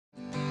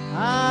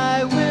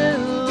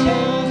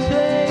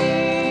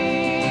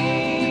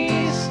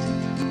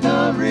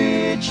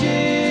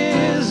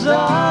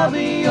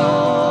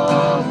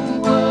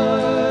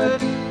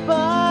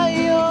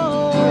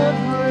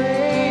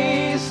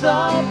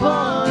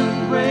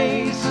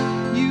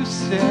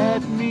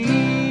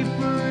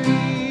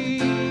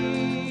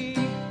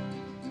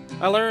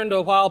I learned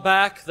a while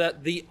back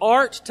that the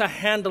art to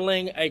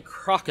handling a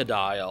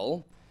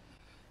crocodile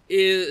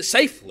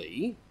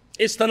safely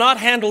is to not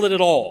handle it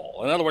at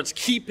all. In other words,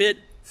 keep it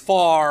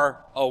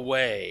far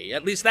away.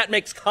 At least that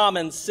makes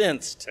common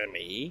sense to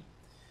me.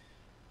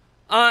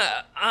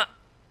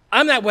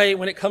 I'm that way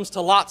when it comes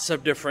to lots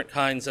of different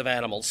kinds of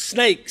animals.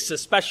 Snakes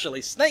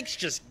especially.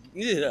 Snakes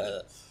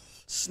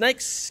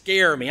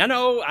scare me.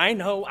 I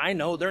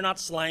know. They're not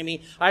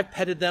slimy. I've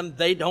petted them.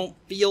 They don't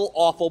feel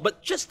awful.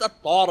 But just the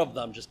thought of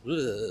them,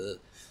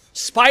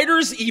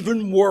 Spiders,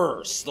 even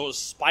worse. Those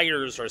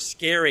spiders are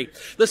scary.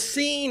 The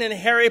scene in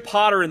Harry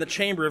Potter in the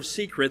Chamber of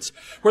Secrets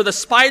where the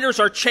spiders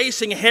are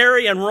chasing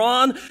Harry and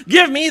Ron.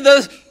 Give me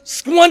the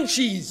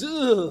squunchies.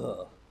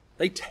 Ugh.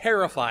 They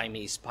terrify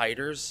me,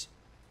 spiders.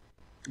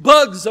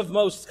 Bugs of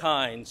most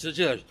kinds. If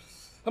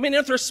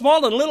they're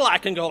small and little, I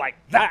can go like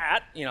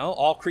that.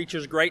 All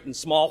creatures great and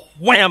small.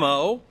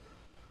 Whammo.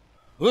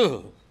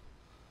 Ugh.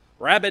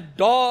 Rabid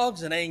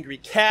dogs and angry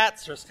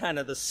cats are kind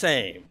of the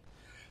same.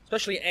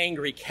 Especially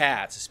angry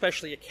cats.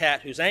 Especially a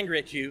cat who's angry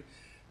at you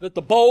that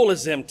the bowl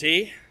is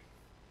empty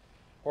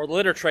or the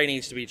litter tray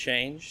needs to be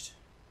changed.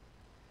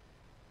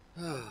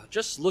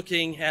 Just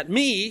looking at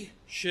me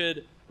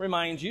should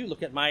remind you,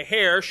 look at my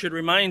hair, should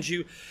remind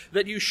you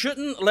that you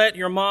shouldn't let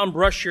your mom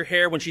brush your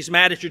hair when she's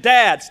mad at your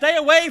dad. Stay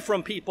away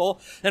from people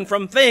and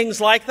from things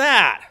like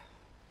that.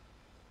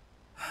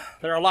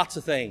 There are lots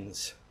of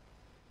things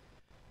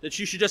that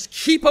you should just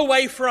keep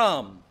away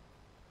from.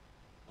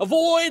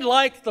 Avoid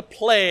like the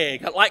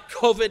plague, like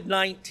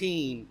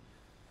COVID-19.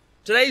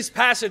 Today's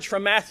passage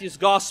from Matthew's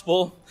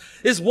Gospel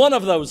is one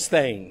of those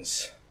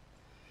things.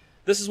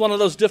 This is one of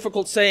those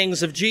difficult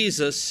sayings of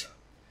Jesus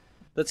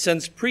that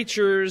sends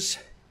preachers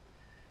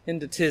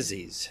into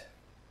tizzies,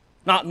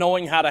 not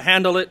knowing how to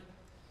handle it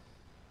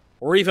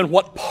or even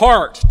what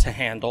part to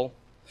handle,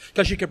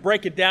 because you could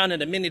break it down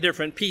into many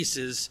different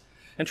pieces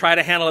and try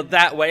to handle it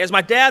that way. As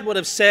my dad would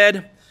have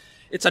said,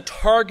 it's a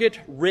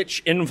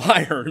target-rich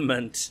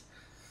environment.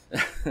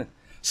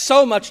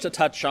 So much to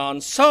touch on,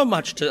 so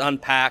much to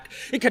unpack.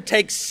 It could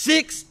take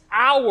 6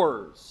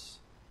 hours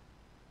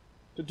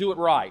to do it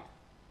right,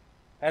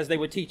 as they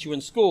would teach you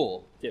in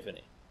school,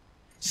 Tiffany.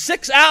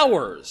 6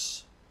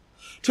 hours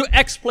to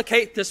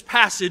explicate this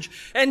passage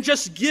and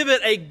just give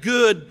it a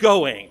good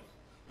going.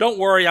 Don't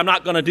worry, I'm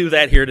not going to do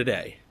that here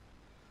today.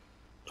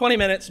 20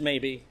 minutes,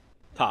 maybe,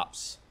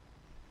 tops.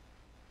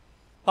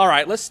 All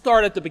right, let's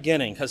start at the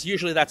beginning, because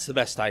usually that's the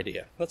best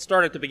idea. Let's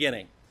start at the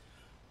beginning.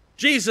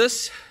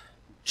 Jesus,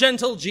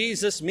 gentle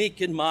Jesus,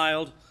 meek and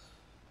mild,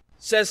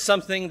 says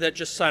something that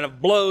just kind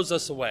of blows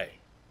us away.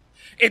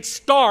 It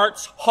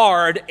starts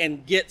hard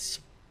and gets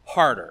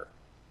harder.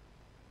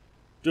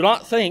 Do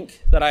not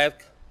think that I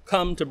have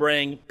come to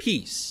bring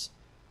peace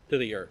to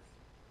the earth.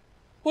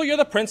 Well, you're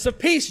the Prince of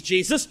Peace,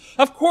 Jesus.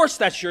 Of course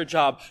that's your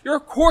job.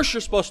 Of course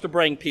you're supposed to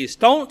bring peace.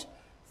 Don't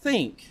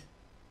think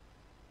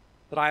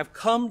that I have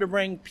come to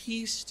bring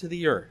peace to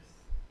the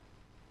earth.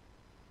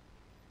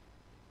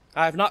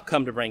 I have not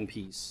come to bring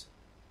peace,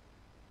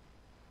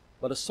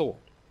 but a sword.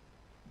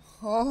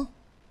 Huh?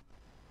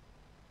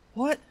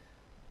 What?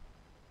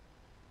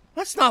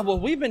 That's not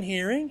what we've been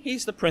hearing.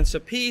 He's the Prince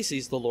of Peace.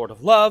 He's the Lord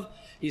of Love.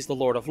 He's the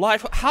Lord of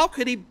Life. How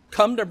could he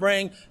come to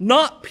bring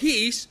not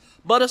peace,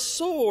 but a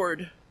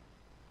sword?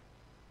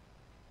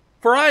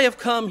 For I have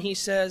come, he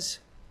says,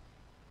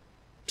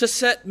 to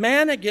set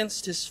man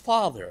against his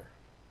father,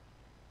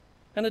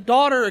 and a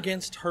daughter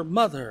against her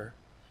mother,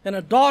 and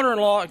a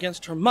daughter-in-law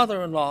against her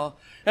mother-in-law,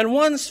 and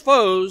one's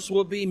foes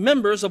will be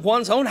members of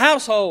one's own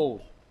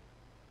household.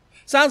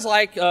 Sounds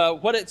like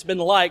what it's been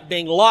like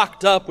being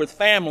locked up with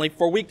family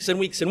for weeks and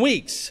weeks and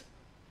weeks.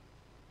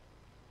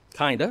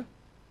 Kinda.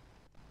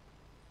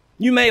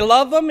 You may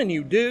love them, and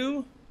you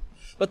do,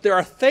 but there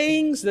are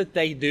things that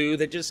they do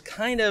that just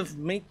kind of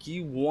make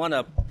you want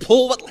to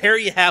pull what hair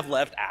you have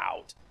left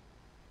out.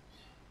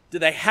 Do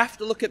they have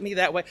to look at me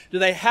that way? Do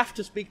they have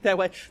to speak that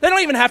way? They don't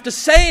even have to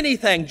say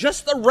anything.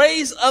 Just the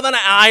raise of an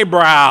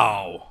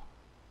eyebrow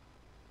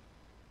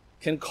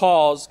can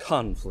cause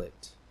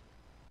conflict.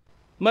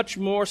 Much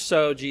more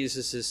so,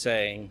 Jesus is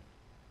saying,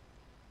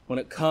 when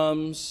it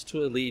comes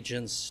to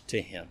allegiance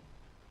to him.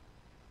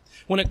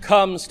 When it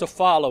comes to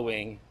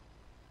following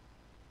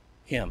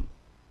him.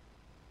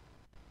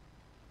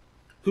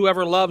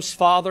 Whoever loves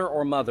father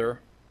or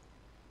mother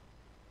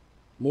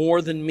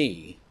more than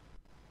me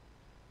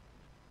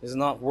is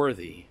not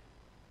worthy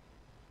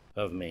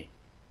of me.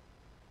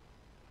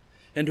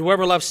 And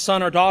whoever loves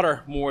son or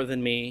daughter more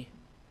than me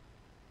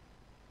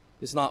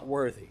is not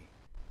worthy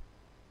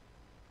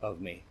of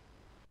me.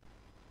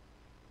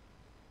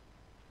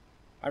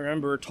 I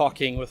remember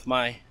talking with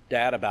my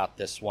dad about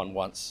this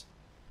once.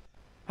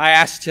 I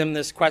asked him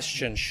this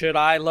question, should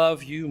I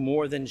love you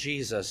more than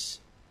Jesus?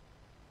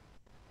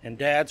 And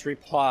Dad's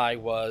reply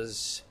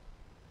was,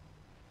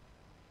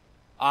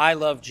 I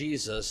love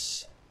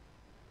Jesus,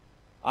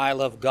 I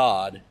love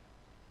God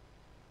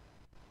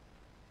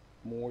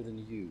more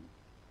than you.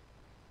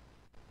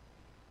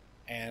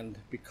 And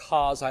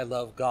because I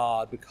love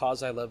God,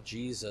 because I love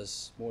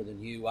Jesus more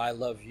than you, I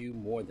love you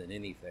more than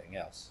anything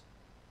else.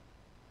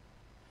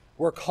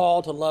 We're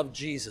called to love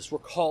Jesus. We're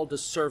called to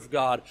serve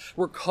God.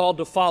 We're called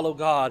to follow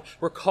God.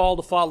 We're called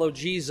to follow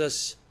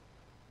Jesus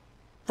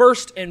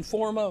first and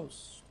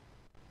foremost.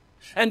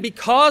 And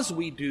because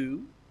we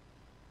do,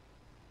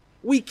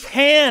 we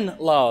can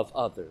love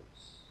others.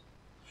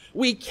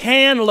 We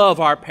can love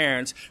our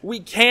parents.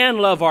 We can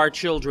love our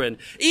children.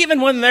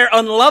 Even when they're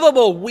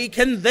unlovable, we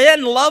can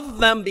then love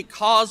them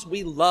because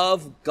we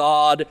love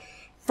God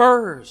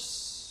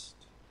first.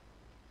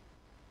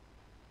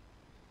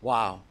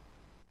 Wow.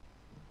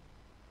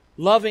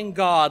 Loving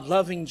God,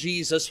 loving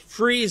Jesus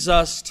frees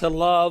us to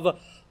love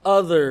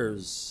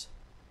others.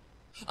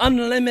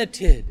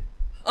 Unlimited,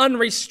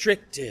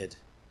 unrestricted,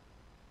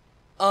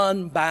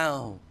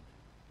 unbound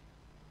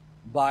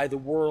by the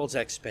world's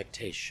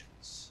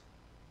expectations.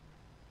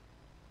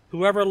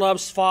 Whoever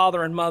loves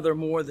father and mother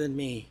more than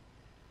me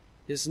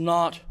is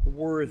not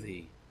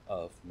worthy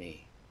of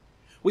me.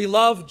 We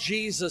love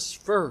Jesus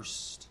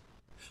first.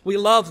 We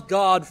love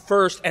God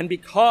first. And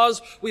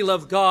because we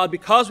love God,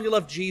 because we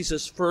love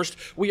Jesus first,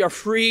 we are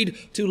freed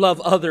to love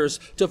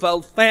others, to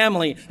love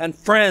family and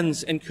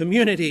friends and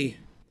community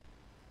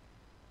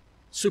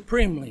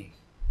supremely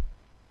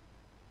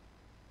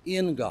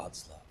in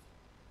God's love.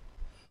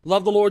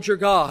 Love the Lord your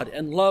God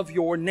and love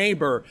your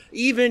neighbor,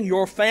 even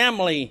your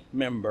family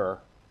member,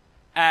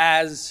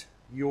 as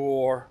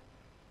yourself,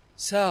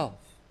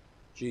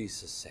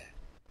 Jesus said.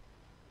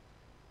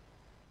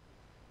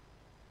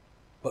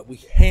 But we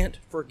can't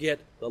forget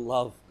the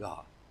love of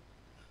God.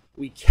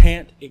 We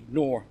can't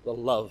ignore the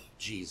love of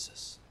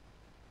Jesus.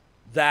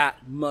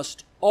 That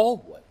must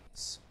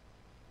always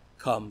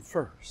come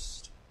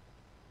first.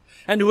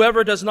 And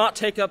whoever does not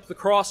take up the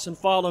cross and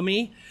follow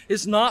me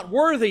is not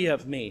worthy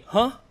of me.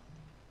 Huh?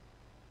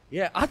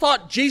 Yeah, I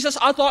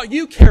thought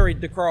you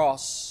carried the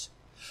cross.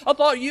 I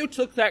thought you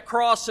took that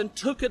cross and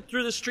took it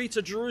through the streets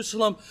of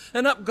Jerusalem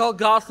and up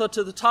Golgotha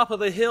to the top of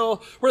the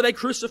hill where they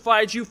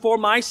crucified you for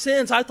my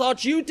sins. I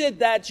thought you did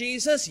that,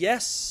 Jesus.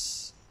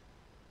 Yes.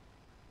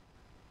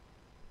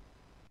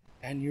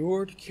 And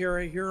you're to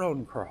carry your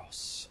own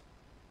cross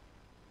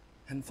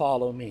and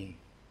follow me.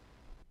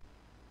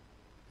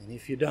 And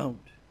if you don't,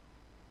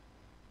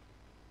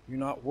 you're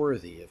not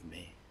worthy of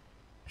me.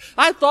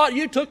 I thought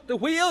you took the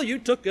wheel, you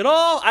took it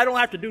all. I don't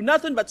have to do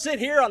nothing but sit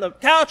here on the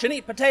couch and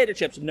eat potato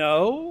chips.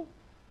 No.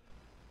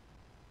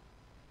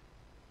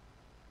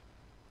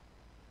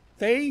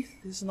 Faith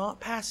is not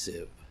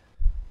passive.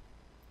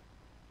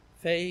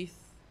 Faith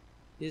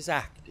is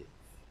active.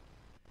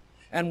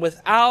 And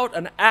without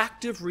an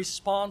active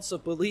response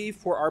of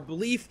belief, where our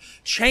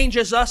belief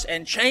changes us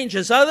and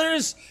changes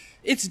others,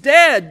 it's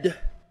dead.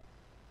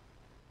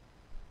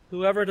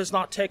 Whoever does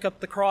not take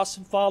up the cross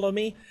and follow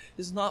me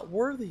is not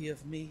worthy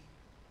of me.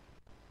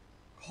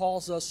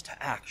 Calls us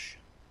to action.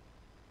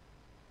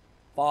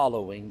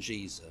 Following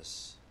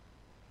Jesus.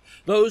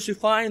 Those who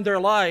find their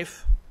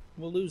life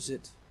will lose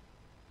it.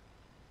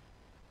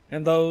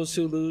 And those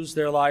who lose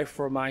their life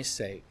for my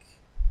sake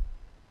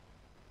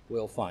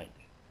will find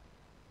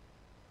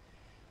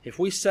it. If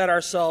we set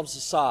ourselves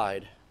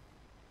aside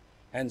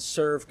and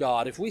serve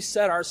God, if we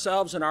set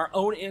ourselves and our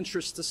own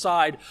interests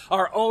aside,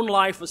 our own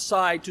life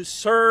aside to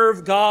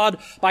serve God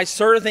by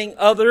serving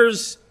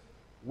others,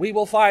 we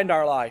will find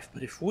our life.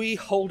 But if we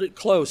hold it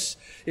close,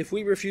 if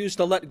we refuse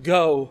to let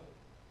go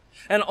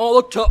and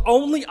look to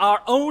only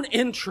our own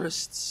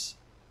interests,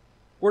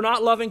 we're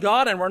not loving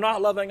God and we're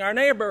not loving our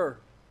neighbor.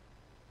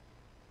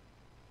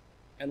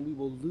 And we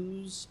will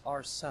lose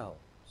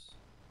ourselves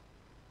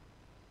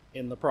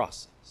in the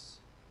process.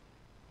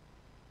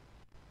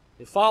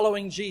 If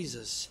following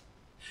Jesus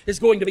is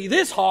going to be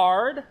this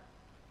hard,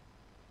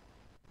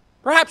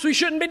 perhaps we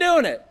shouldn't be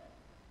doing it.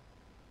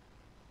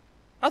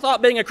 I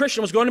thought being a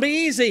Christian was going to be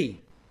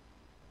easy.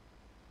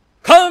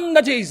 Come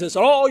to Jesus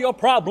and all your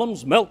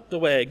problems melt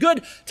away.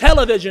 Good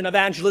television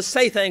evangelists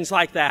say things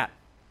like that.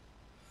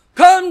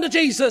 Come to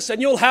Jesus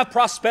and you'll have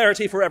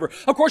prosperity forever.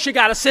 Of course, you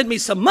got to send me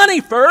some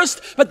money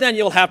first, but then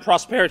you'll have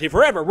prosperity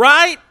forever,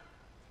 right?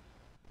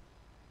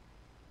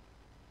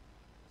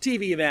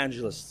 TV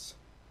evangelists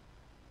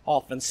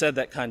often said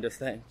that kind of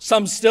thing.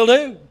 Some still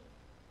do.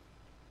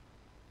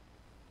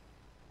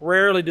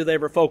 Rarely do they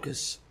ever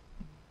focus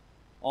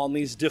on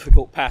these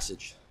difficult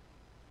passages.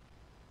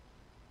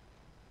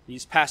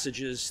 These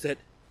passages that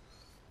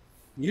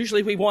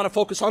usually we want to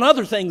focus on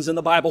other things in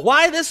the Bible.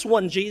 Why this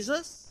one,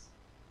 Jesus?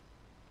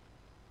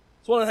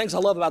 It's one of the things I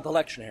love about the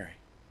lectionary.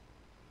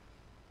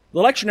 The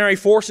lectionary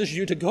forces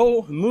you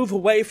to move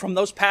away from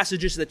those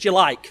passages that you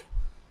like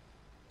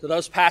to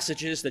those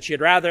passages that you'd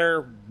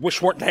rather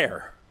wish weren't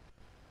there.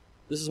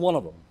 This is one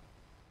of them.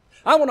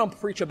 I want to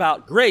preach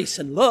about grace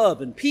and love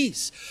and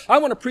peace. I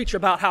want to preach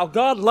about how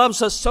God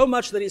loves us so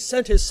much that He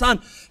sent His Son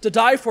to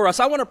die for us.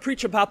 I want to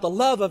preach about the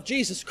love of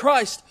Jesus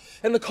Christ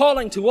and the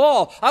calling to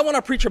all. I want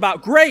to preach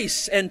about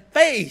grace and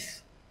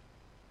faith.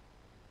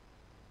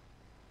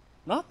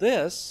 Not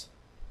this.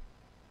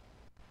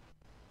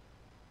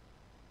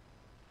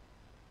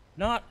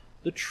 Not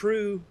the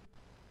true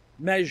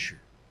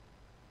measure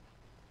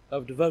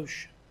of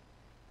devotion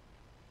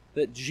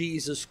that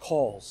Jesus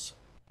calls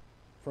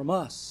from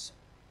us.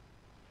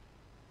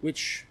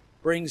 which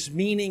brings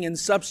meaning and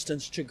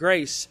substance to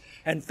grace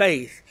and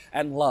faith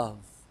and love.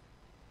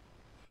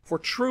 For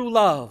true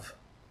love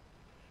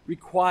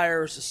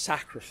requires a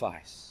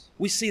sacrifice.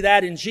 We see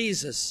that in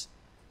Jesus.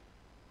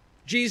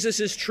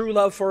 Jesus' true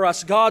love for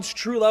us, God's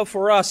true love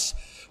for us,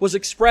 was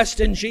expressed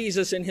in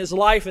Jesus in His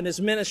life and His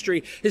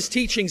ministry, His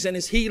teachings and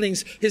His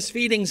healings, His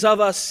feedings of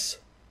us,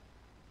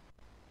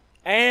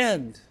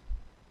 and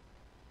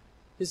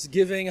His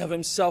giving of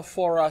Himself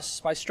for us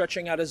by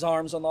stretching out His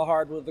arms on the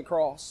hardwood of the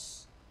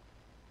cross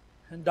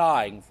and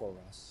dying for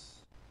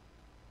us.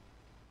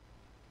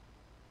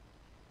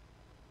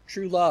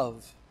 True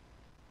love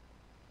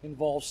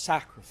involves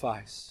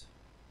sacrifice.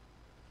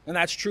 And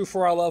that's true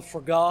for our love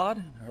for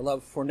God, our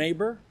love for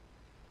neighbor,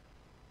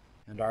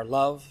 and our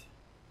love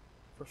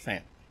for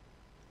family.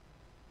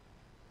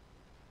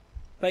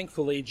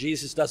 Thankfully,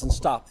 Jesus doesn't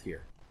stop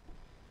here.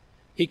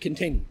 He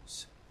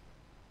continues.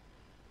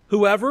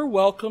 Whoever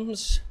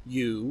welcomes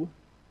you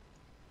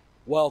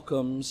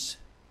welcomes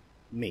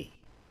me.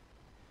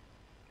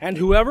 And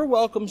whoever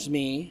welcomes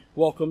me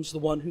welcomes the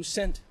one who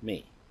sent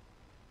me.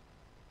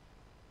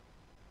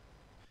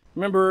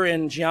 Remember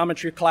in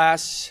geometry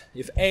class,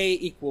 if A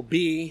equal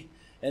B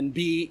and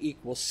B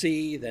equals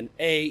C, then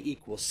A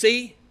equals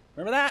C.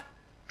 Remember that?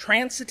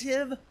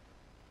 Transitive.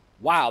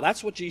 Wow,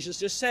 that's what Jesus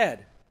just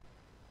said.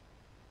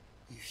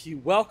 If you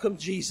welcome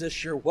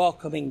Jesus, you're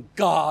welcoming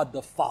God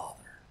the Father.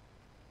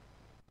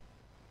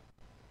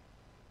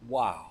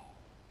 Wow.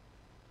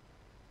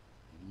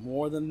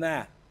 More than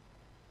that.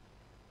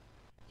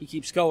 He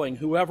keeps going.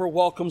 Whoever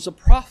welcomes a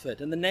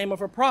prophet in the name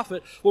of a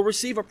prophet will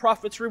receive a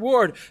prophet's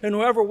reward. And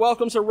whoever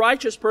welcomes a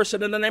righteous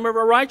person in the name of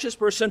a righteous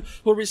person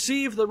will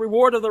receive the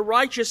reward of the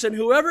righteous. And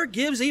whoever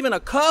gives even a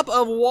cup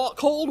of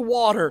cold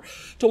water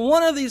to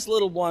one of these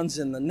little ones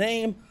in the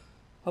name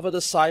of a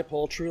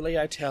disciple, truly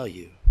I tell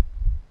you,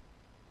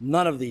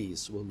 none of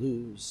these will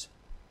lose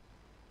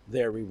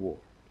their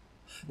reward.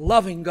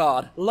 Loving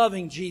God,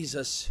 loving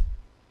Jesus,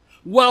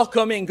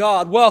 welcoming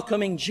God,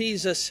 welcoming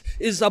Jesus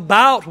is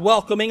about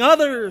welcoming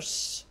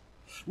others,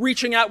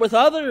 reaching out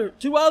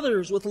to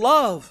others with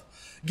love,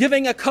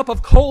 giving a cup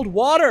of cold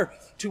water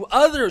to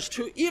others,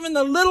 to even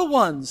the little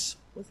ones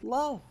with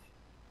love.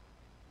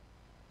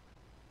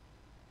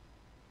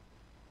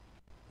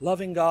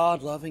 Loving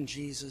God, loving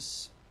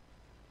Jesus,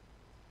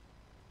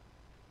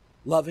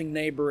 loving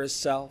neighbor as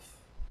self,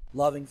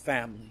 loving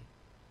family,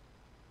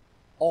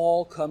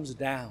 all comes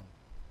down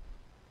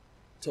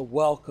to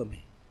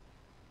welcoming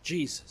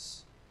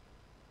Jesus.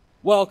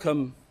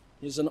 Welcome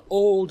is an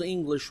old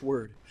English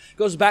word. It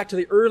goes back to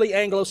the early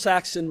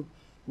Anglo-Saxon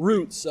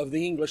roots of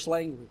the English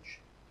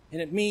language.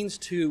 And it means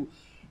to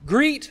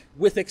greet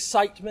with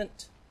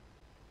excitement,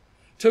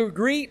 to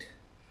greet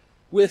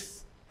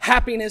with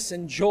happiness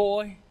and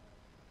joy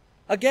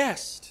a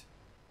guest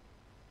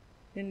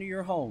into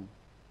your home.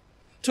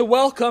 To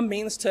welcome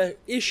means to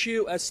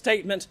issue a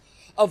statement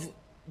of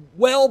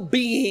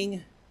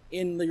well-being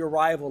in the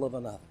arrival of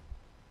another.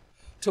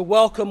 To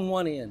welcome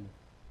one in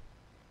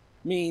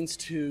means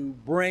to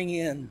bring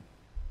in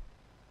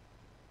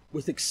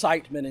with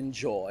excitement and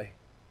joy,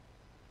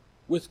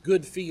 with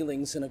good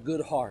feelings and a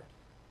good heart,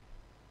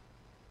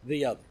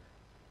 the other.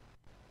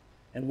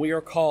 And we are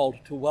called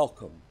to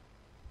welcome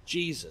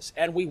Jesus.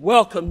 And we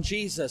welcome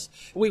Jesus.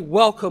 We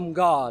welcome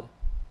God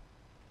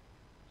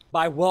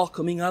by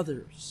welcoming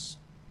others.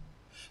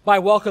 By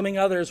welcoming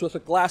others with a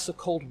glass of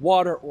cold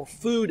water or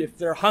food if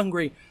they're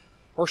hungry,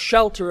 or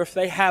shelter if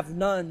they have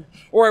none,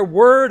 or a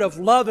word of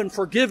love and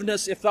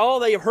forgiveness if all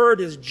they have heard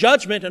is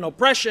judgment and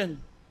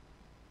oppression.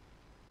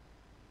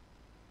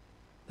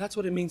 That's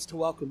what it means to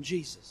welcome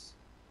Jesus.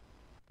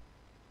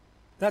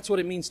 That's what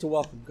it means to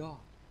welcome God.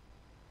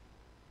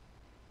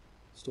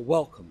 It's to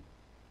welcome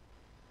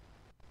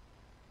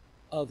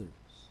others.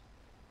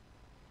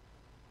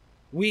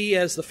 We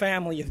as the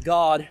family of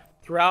God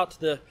throughout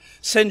the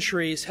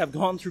centuries have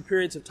gone through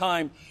periods of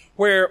time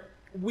where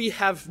we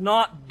have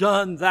not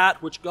done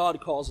that which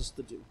God calls us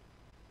to do.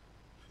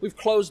 We've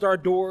closed our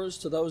doors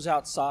to those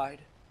outside.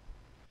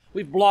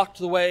 We've blocked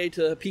the way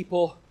to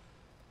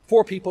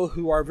for people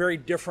who are very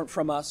different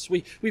from us.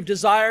 We've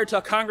desired to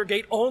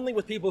congregate only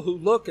with people who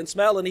look and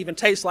smell and even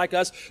taste like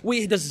us.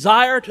 We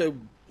desire to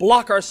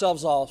block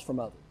ourselves off from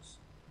others.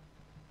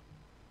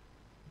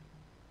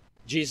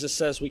 Jesus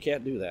says we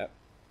can't do that.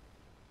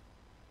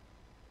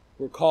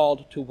 We're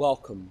called to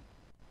welcome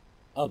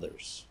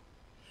others.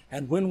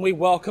 And when we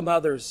welcome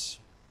others,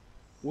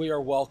 we are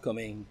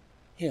welcoming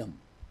Him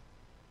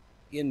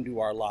into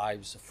our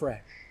lives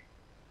afresh.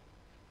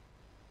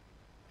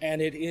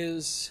 And it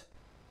is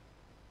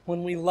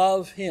when we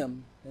love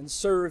Him and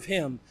serve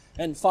Him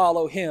and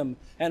follow Him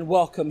and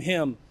welcome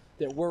Him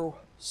that we're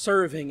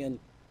serving and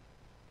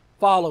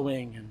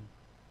following and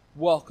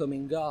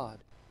welcoming God.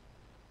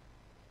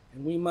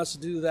 And we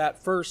must do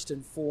that first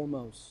and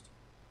foremost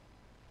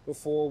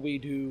before we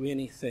do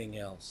anything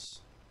else.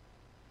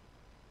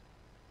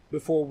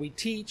 Before we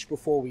teach,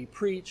 before we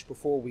preach,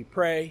 before we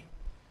pray,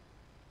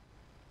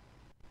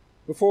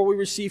 before we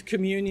receive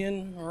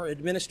communion or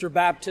administer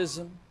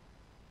baptism,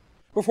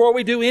 Before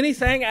we do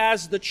anything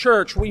as the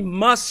church, we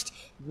must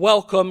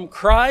welcome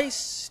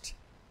Christ.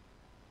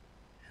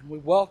 And we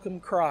welcome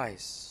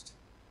Christ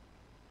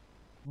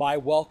by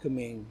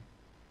welcoming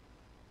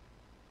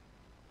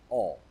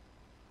all.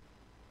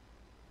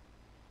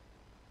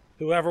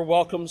 Whoever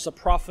welcomes a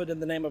prophet in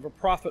the name of a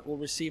prophet will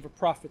receive a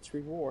prophet's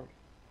reward.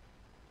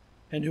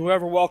 And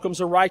whoever welcomes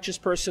a righteous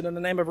person in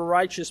the name of a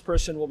righteous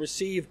person will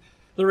receive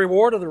the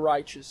reward of the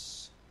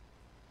righteous.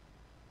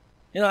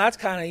 You know, that's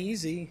kind of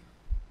easy.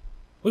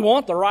 We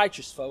want the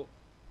righteous folk,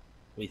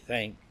 we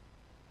think,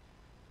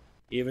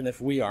 even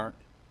if we aren't.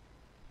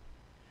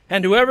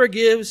 And whoever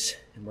gives,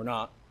 and we're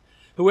not,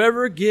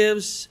 whoever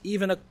gives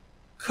even a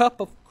cup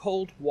of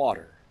cold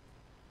water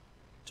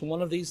to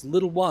one of these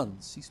little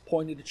ones, he's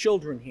pointing to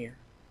children here,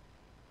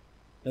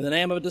 in the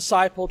name of a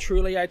disciple,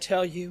 truly I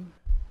tell you,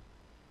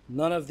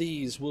 none of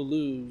these will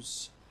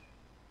lose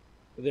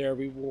their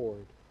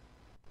reward.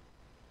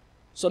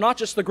 So not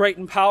just the great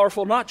and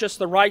powerful, not just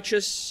the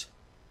righteous,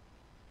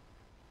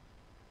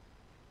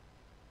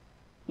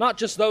 not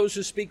just those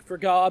who speak for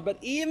God, but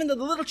even to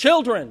the little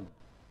children,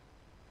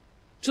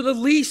 to the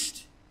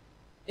least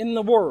in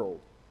the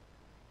world,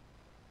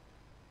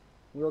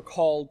 we're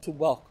called to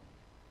welcome.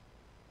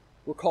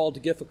 We're called to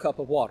give a cup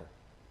of water.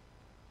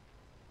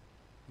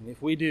 And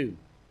if we do,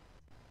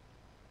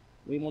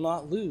 we will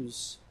not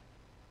lose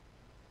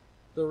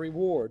the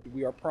reward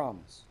we are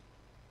promised.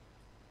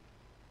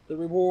 The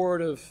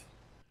reward of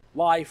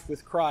life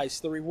with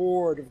Christ, the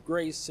reward of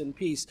grace and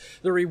peace,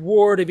 the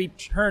reward of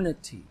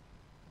eternity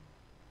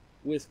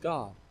with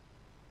God.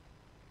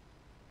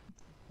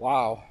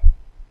 Wow.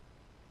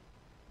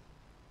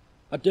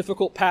 A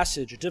difficult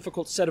passage, a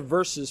difficult set of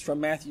verses from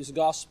Matthew's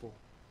Gospel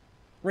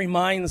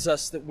reminds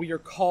us that we are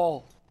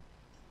called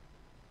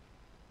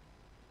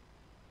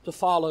to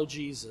follow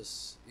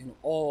Jesus in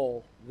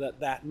all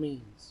that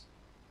means.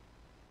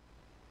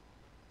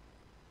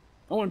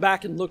 I went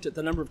back and looked at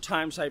the number of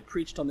times I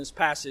preached on this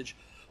passage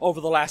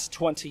over the last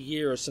 20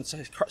 years since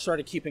I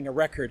started keeping a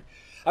record.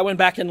 I went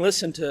back and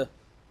listened to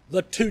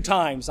the 2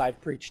 times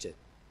I've preached it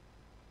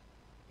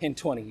in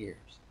 20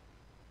 years.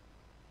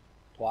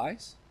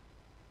 Twice?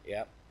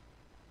 Yep.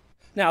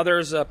 Now,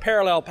 there's a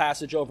parallel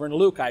passage over in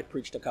Luke I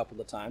preached a couple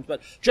of times,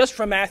 but just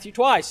from Matthew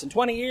twice in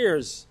 20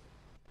 years,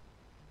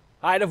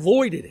 I'd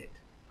avoided it.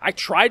 I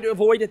tried to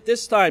avoid it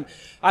this time.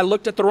 I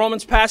looked at the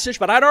Romans passage,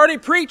 but I'd already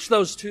preached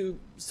those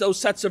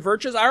sets of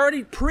virtues. I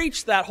already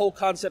preached that whole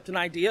concept and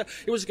idea.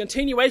 It was a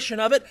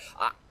continuation of it,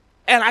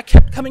 and I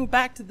kept coming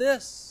back to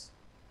this.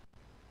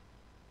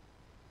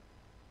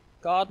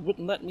 God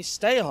wouldn't let me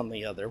stay on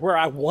the other, where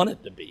I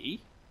wanted to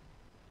be.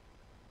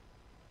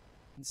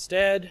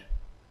 Instead,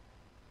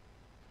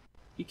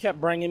 He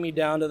kept bringing me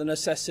down to the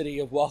necessity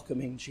of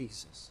welcoming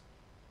Jesus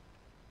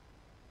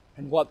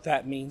and what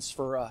that means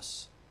for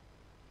us.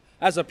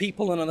 As a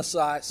people in a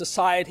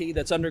society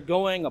that's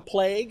undergoing a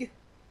plague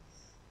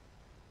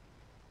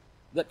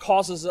that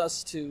causes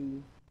us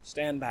to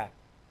stand back.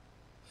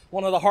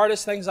 One of the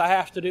hardest things I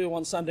have to do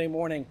on Sunday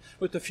morning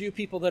with the few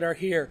people that are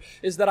here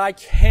is that I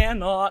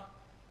cannot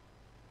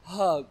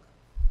hug.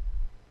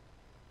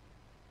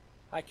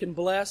 I can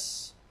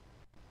bless.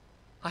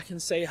 I can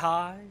say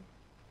hi.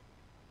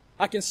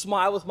 I can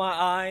smile with my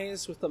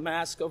eyes with the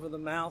mask over the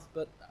mouth,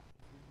 but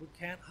we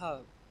can't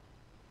hug.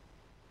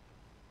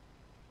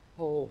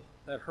 Oh,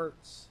 that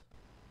hurts.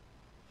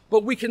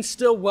 But we can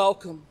still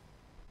welcome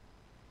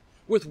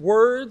with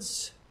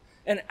words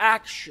and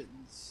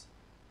actions.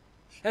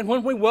 And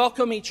when we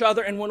welcome each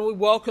other and when we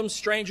welcome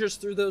strangers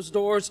through those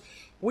doors,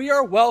 we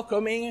are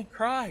welcoming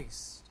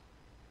Christ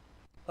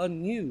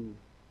anew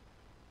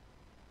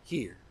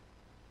here.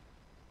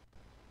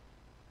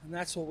 And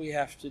that's what we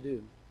have to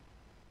do.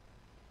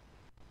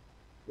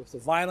 With the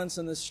violence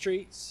in the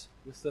streets,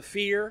 with the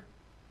fear,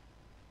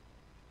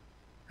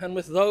 and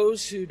with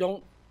those who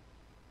don't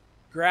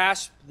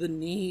grasp the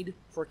need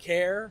for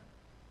care,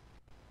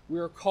 we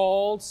are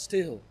called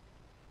still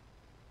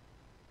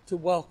to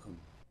welcome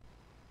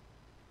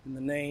in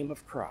the name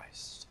of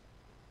Christ.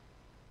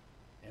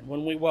 And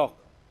when we welcome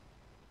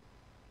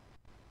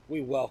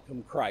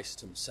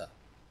Christ Himself.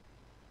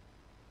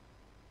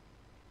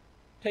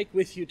 Take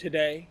with you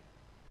today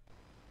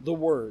the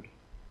word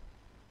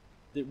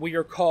that we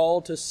are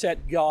called to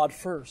set God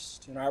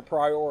first in our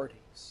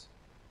priorities.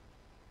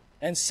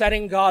 And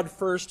setting God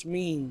first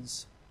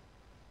means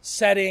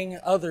setting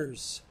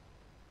others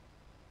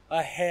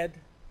ahead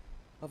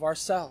of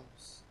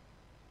ourselves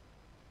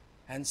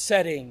and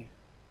setting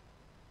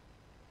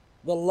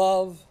the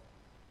love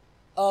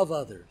of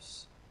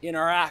others in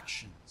our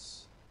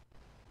actions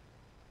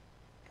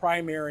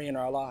primary in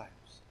our lives.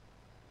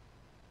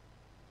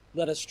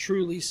 Let us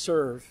truly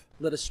serve.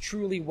 Let us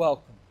truly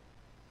welcome.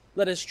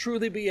 Let us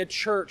truly be a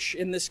church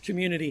in this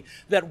community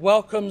that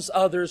welcomes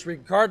others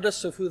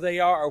regardless of who they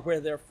are or where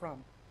they're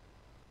from.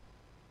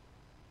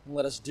 And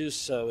let us do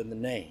so in the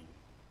name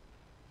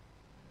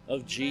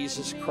of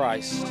Jesus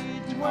Christ,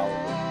 our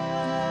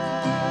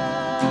Lord.